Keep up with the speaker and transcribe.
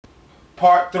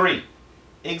Part 3.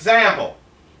 Example.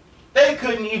 They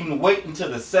couldn't even wait until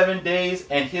the 7 days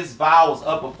and his vow was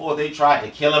up before they tried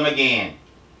to kill him again.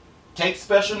 Take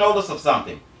special notice of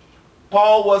something.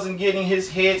 Paul wasn't getting his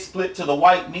head split to the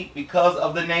white meat because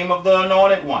of the name of the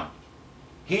Anointed One.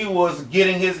 He was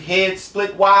getting his head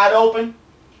split wide open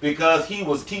because he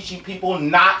was teaching people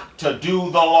not to do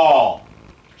the law,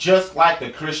 just like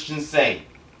the Christians say.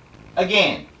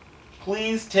 Again,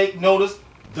 please take notice,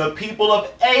 the people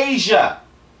of Asia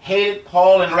hated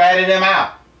Paul and ratted him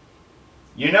out.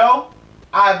 You know,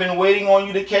 I've been waiting on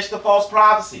you to catch the false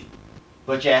prophecy,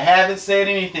 but you haven't said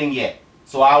anything yet,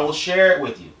 so I will share it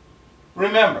with you.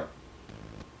 Remember,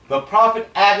 the prophet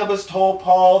Agabus told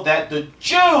Paul that the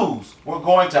Jews were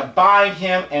going to bind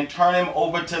him and turn him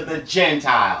over to the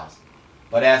Gentiles.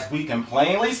 But as we can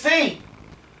plainly see,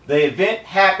 the event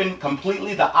happened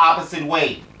completely the opposite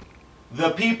way.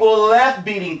 The people left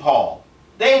beating Paul.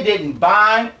 They didn't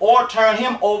bind or turn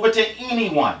him over to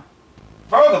anyone.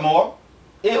 Furthermore,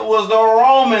 it was the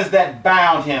Romans that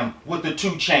bound him with the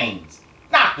 2 chains,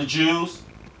 not the Jews.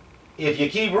 If you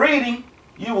keep reading,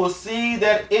 you will see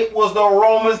that it was the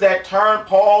Romans that turned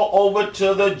Paul over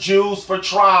to the Jews for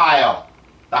trial,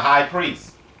 the high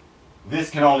priest. This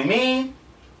can only mean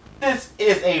this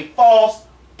is a false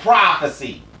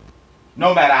prophecy.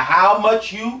 No matter how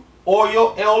much you or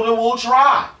your elder will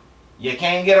try, you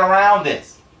can't get around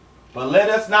this. But let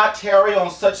us not tarry on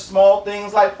such small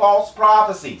things like false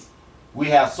prophecies. We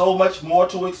have so much more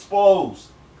to expose.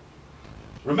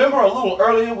 Remember a little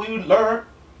earlier we learned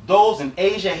those in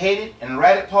Asia hated and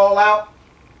ratted Paul out?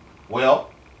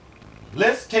 Well,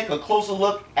 let's take a closer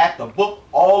look at the book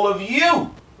all of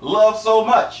you love so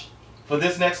much for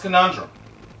this next conundrum.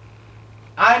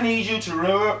 I need you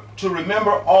to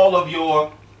remember all of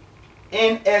your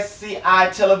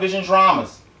NSCI television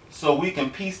dramas so we can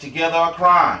piece together a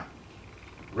crime.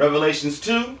 Revelations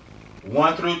 2,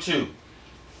 1 through 2.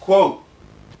 Quote,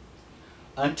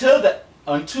 unto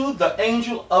the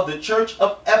angel of the church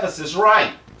of Ephesus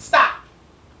write, stop,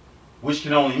 which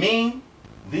can only mean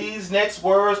these next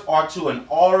words are to an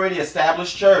already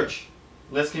established church.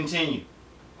 Let's continue.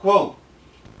 Quote,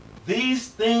 these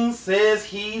things says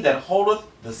he that holdeth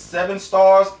the 7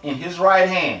 stars in his right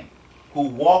hand, who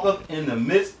walketh in the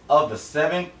midst of the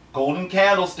 7 golden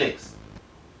candlesticks.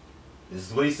 This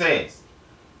is what he says.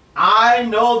 I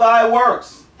know thy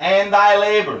works, and thy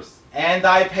labors, and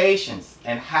thy patience,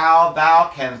 and how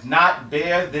thou canst not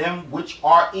bear them which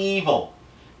are evil.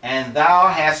 And thou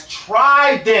hast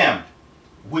tried them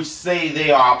which say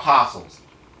they are apostles,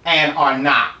 and are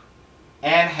not,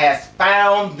 and hast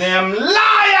found them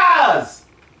liars.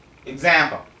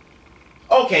 Example.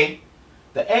 Okay,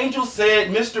 the angel said,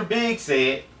 Mr. Big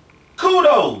said,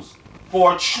 kudos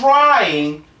for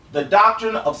trying the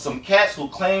doctrine of some cats who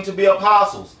claim to be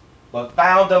apostles, but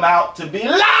found them out to be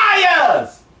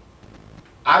liars.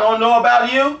 I don't know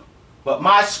about you, but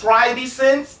my scribey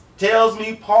sense tells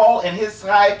me Paul and his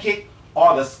sidekick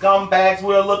are the scumbags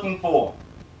we're looking for.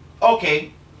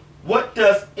 Okay, what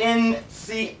does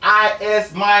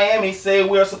NCIS Miami say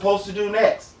we're supposed to do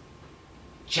next?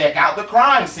 Check out the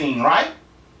crime scene, right?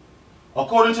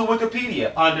 According to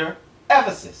Wikipedia, under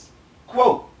Ephesus,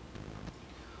 quote,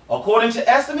 according to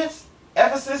estimates,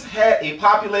 Ephesus had a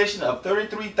population of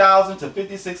 33,000 to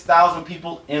 56,000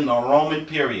 people in the Roman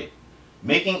period,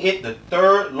 making it the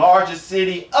 3rd largest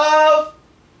city of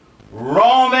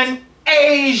Roman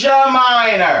Asia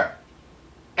Minor,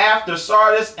 after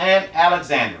Sardis and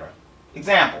Alexandria.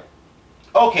 Example.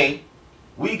 Okay,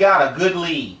 we got a good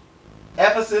lead.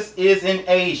 Ephesus is in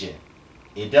Asia.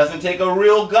 It doesn't take a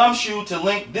real gumshoe to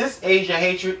link this Asia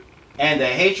hatred and the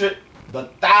hatred the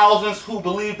thousands who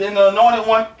believed in the Anointed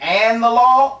One and the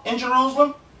law in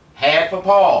Jerusalem had for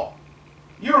Paul.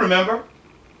 You remember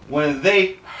when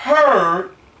they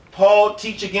heard Paul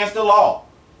teach against the law,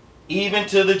 even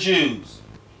to the Jews.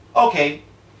 Okay,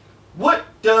 what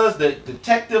does the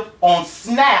detective on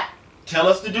Snap tell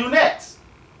us to do next?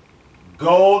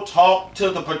 Go talk to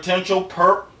the potential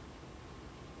perp.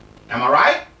 Am I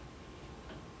right?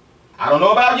 I don't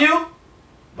know about you,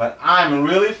 but I'm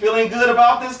really feeling good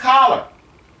about this collar.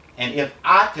 And if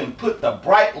I can put the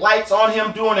bright lights on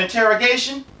him during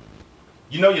interrogation,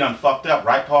 you know you done fucked up,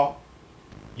 right, Paul?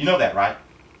 You know that, right?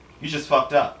 You just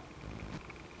fucked up.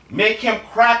 Make him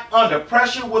crack under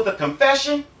pressure with a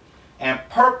confession and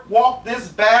perp walk this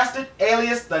bastard,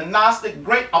 alias the Gnostic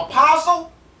great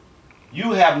apostle?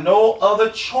 You have no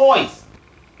other choice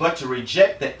but to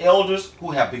reject the elders who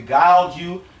have beguiled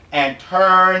you and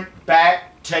turn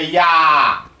back to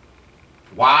Yah.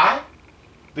 Why?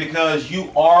 Because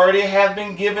you already have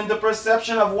been given the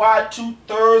perception of why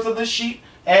 2/3 of the sheep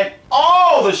and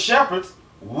all the shepherds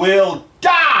will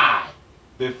die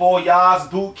before Yah's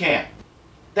boot camp.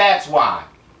 That's why.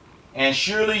 And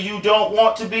surely you don't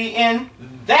want to be in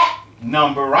that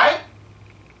number, right?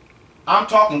 I'm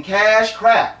talking cash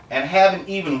crap and haven't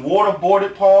even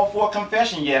waterboarded Paul for a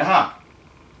confession yet, huh?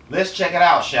 Let's check it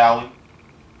out, shall we?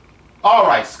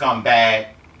 Alright, scumbag.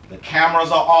 The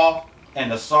cameras are off and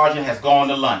the sergeant has gone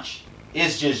to lunch.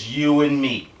 It's just you and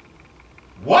me.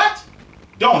 What?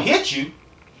 Don't hit you?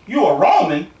 You a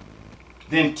Roman?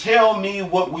 Then tell me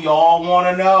what we all want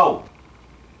to know.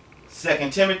 2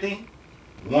 Timothy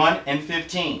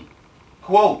 1:15.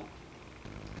 Quote,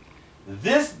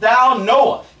 this thou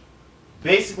knowest.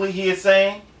 Basically, he is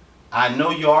saying, I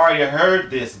know you already heard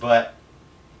this, but,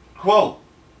 quote,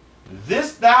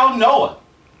 this thou knowest,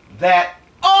 that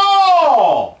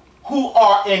all who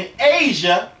are in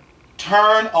Asia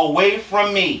turn away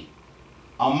from me,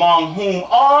 among whom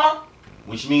are,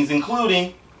 which means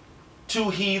including, 2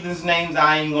 heathens' names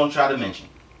I ain't going to try to mention.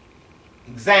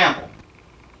 Example,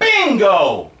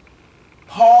 bingo!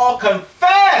 Paul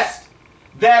confessed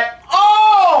that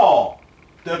all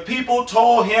the people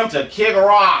told him to kick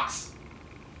rocks.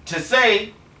 To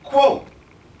say, quote,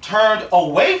 turned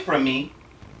away from me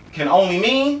can only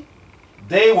mean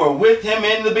they were with him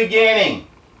in the beginning.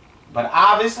 But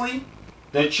obviously,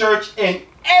 the church in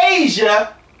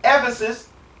Asia, Ephesus,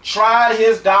 tried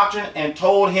his doctrine and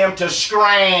told him to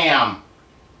scram.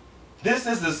 This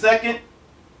is the second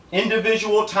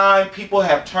individual time people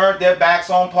have turned their backs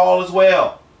on Paul as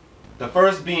well. The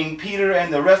first being Peter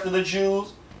and the rest of the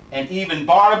Jews, and even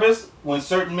Barnabas when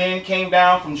certain men came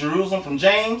down from Jerusalem from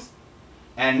James,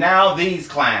 and now these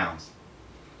clowns.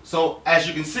 So as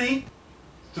you can see,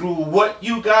 through what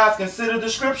you guys consider the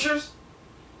scriptures,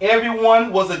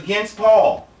 everyone was against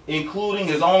Paul, including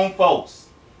his own folks.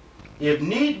 If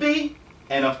need be,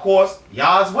 and of course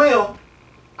Yah's will,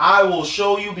 I will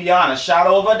show you beyond a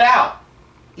shadow of a doubt.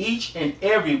 Each and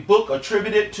every book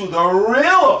attributed to the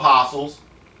real apostles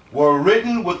were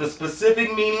written with the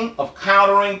specific meaning of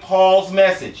countering Paul's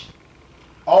message.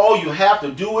 All you have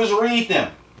to do is read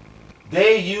them.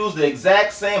 They use the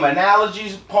exact same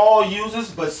analogies Paul uses,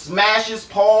 but smashes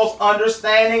Paul's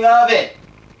understanding of it.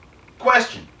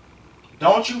 Question: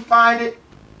 don't you find it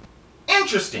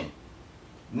interesting?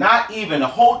 Not even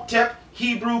Hotep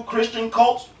Hebrew Christian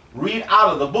cults read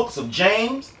out of the books of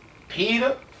James,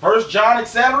 Peter, 1 John,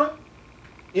 etc.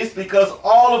 It's because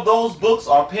all of those books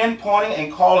are pinpointing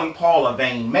and calling Paul a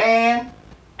vain man,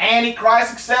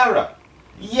 Antichrist, etc.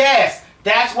 Yes,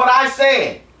 that's what I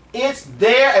said. It's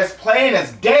there as plain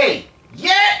as day.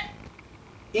 Yet,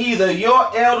 either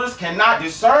your elders cannot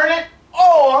discern it,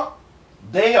 or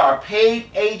they are paid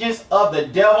agents of the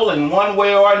devil in one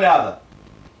way or another.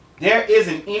 There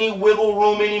isn't any wiggle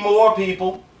room anymore,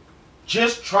 people.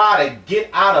 Just try to get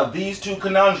out of these two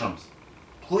conundrums.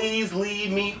 Please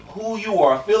leave me who you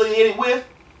are affiliated with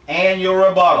and your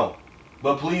rebuttal.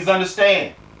 But please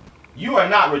understand, you are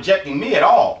not rejecting me at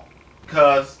all,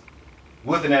 because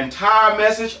with an entire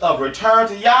message of return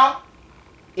to Yah,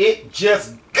 it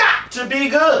just got to be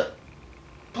good.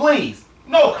 Please,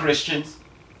 no Christians,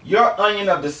 your onion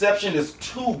of deception is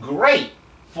too great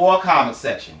for a comment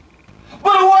section.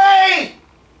 But wait!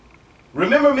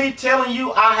 Remember me telling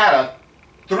you I had a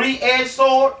 3-edged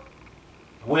sword?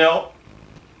 Well,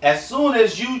 as soon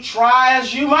as you try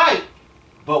as you might,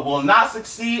 but will not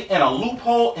succeed in a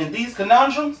loophole in these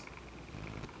conundrums,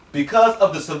 because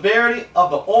of the severity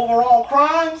of the overall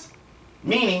crimes,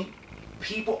 meaning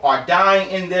people are dying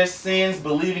in their sins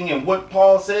believing in what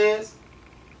Paul says,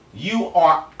 you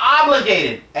are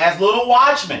obligated as little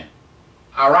watchmen,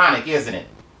 ironic isn't it,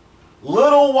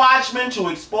 little watchmen, to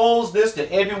expose this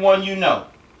to everyone you know.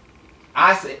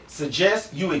 I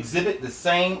suggest you exhibit the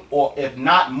same, or if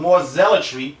not more,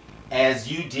 zealotry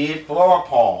as you did for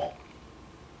Paul.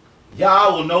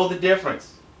 Yah will know the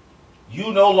difference.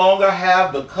 You no longer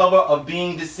have the cover of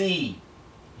being deceived.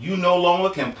 You no longer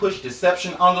can push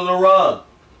deception under the rug.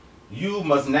 You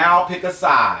must now pick a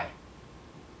side.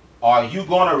 Are you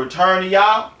going to return to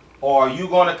Yah, or are you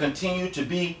going to continue to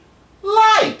be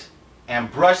light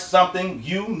and brush something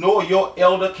you nor your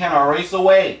elder can erase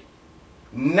away?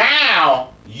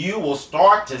 Now you will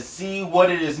start to see what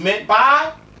it is meant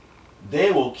by. They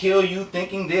will kill you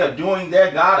thinking they are doing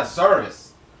their God a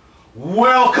service.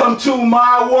 Welcome to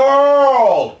my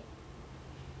world.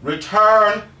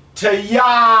 Return to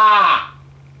Yah.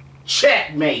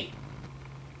 Checkmate.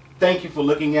 Thank you for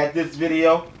looking at this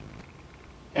video,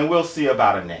 and we'll see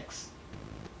about it next.